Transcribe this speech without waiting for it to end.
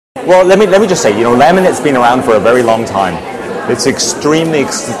Well, let me just say, laminate's been around for a very long time. It's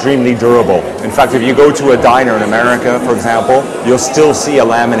extremely durable. In fact, if you go to a diner in America, for example, you'll still see a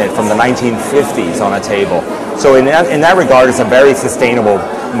laminate from the 1950s on a table. So in that regard, it's a very sustainable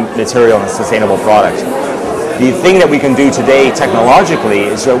material and a sustainable product. The thing that we can do today technologically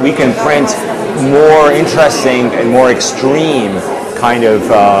is that we can print more interesting and more extreme kind of,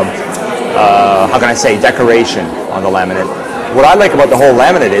 how can I say, decoration on the laminate. What I like about the whole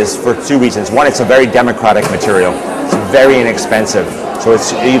laminate is for two reasons. One, it's a very democratic material. It's very inexpensive. So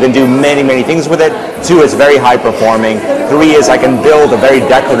you can do many things with it. Two, it's very high performing. Three is I can build a very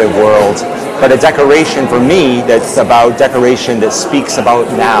decorative world. But a decoration for me that's about decoration that speaks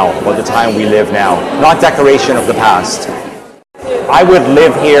about now, about the time we live now, not decoration of the past. I would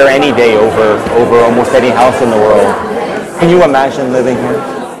live here any day over almost any house in the world. Can you imagine living here?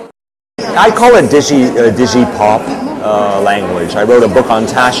 I call it digi-pop language. I wrote a book on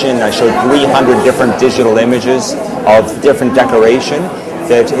Taschen. I showed 300 different digital images of different decoration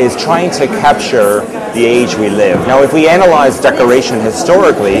that is trying to capture the age we live. Now, if we analyze decoration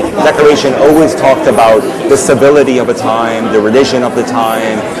historically, decoration always talked about the civility of a time, the religion of the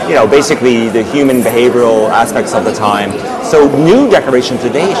time, basically the human behavioral aspects of the time. So new decoration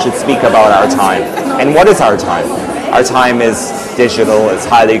today should speak about our time. And what is our time? Our time is digital, it's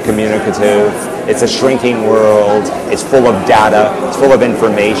highly communicative, it's a shrinking world, it's full of data, it's full of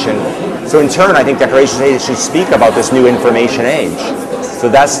information. So in turn, I think decoration today should speak about this new information age. So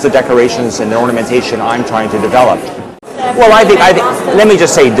that's the decorations and the ornamentation I'm trying to develop. Well, I think let me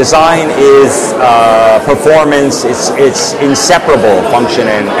just say, design is performance, it's inseparable function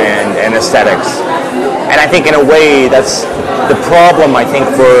and aesthetics. And I think in a way that's the problem, I think,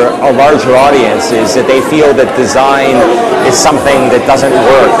 for a larger audience is that they feel that design is something that doesn't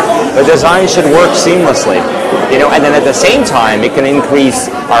work. But design should work seamlessly, and then at the same time, it can increase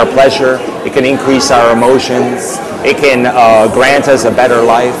our pleasure, it can increase our emotions, it can grant us a better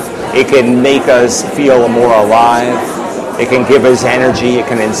life, it can make us feel more alive, it can give us energy, it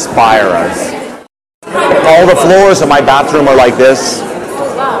can inspire us. All the floors of my bathroom are like this.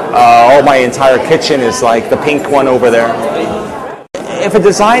 All my entire kitchen is like the pink one over there. If a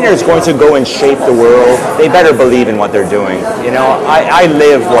designer is going to go and shape the world, they better believe in what they're doing. I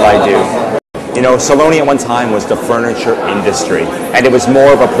live what I do. Saloni at one time was the furniture industry, and it was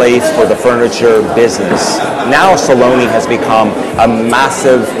more of a place for the furniture business. Now Saloni has become a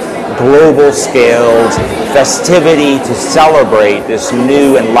massive, global-scaled festivity to celebrate this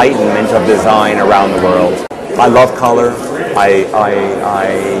new enlightenment of design around the world. I love color. I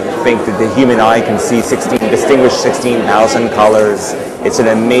think that the human eye can see distinguish 16,000 colors. It's an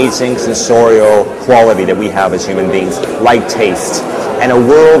amazing sensorial quality that we have as human beings, like taste. And a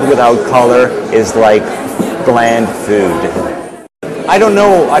world without color is like bland food. I don't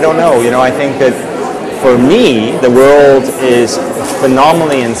know. I think that for me, the world is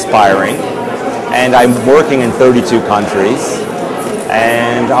phenomenally inspiring, and I'm working in 32 countries,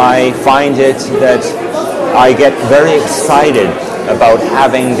 and I find it that I get very excited about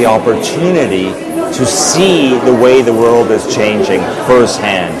having the opportunity to see the way the world is changing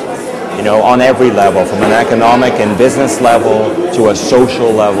firsthand, on every level, from an economic and business level to a social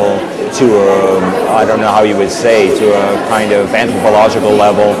level to I don't know how you would say, to a kind of anthropological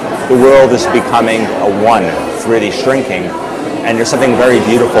level. The world is becoming a one. It's really shrinking. And there's something very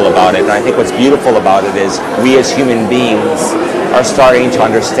beautiful about it. And I think what's beautiful about it is we as human beings are starting to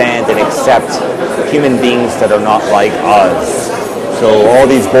understand and accept human beings that are not like us. So all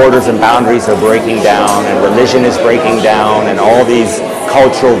these borders and boundaries are breaking down, and religion is breaking down, and all these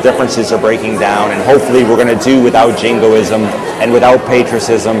cultural differences are breaking down, and hopefully we're going to do without jingoism and without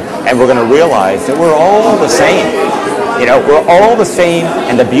patriotism, and we're going to realize that we're all the same. We're all the same,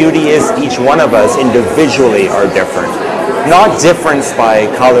 and the beauty is each one of us individually are different. Not difference by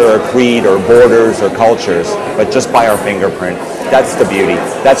color or creed or borders or cultures, but just by our fingerprint. That's the beauty.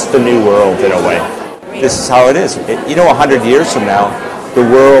 That's the new world in a way. This is how it is. 100 years from now, the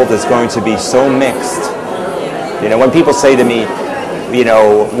world is going to be so mixed. When people say to me,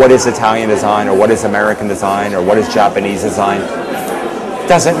 what is Italian design, or what is American design, or what is Japanese design, it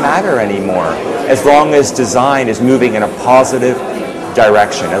doesn't matter anymore. As long as design is moving in a positive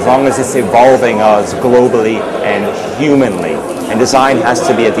direction, as long as it's evolving us globally and humanly. And design has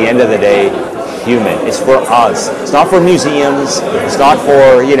to be, at the end of the day, human. It's for us. It's not for museums. It's not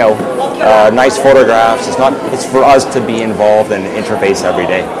for, nice photographs. It's for us to be involved and interface every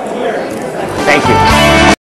day. Thank you.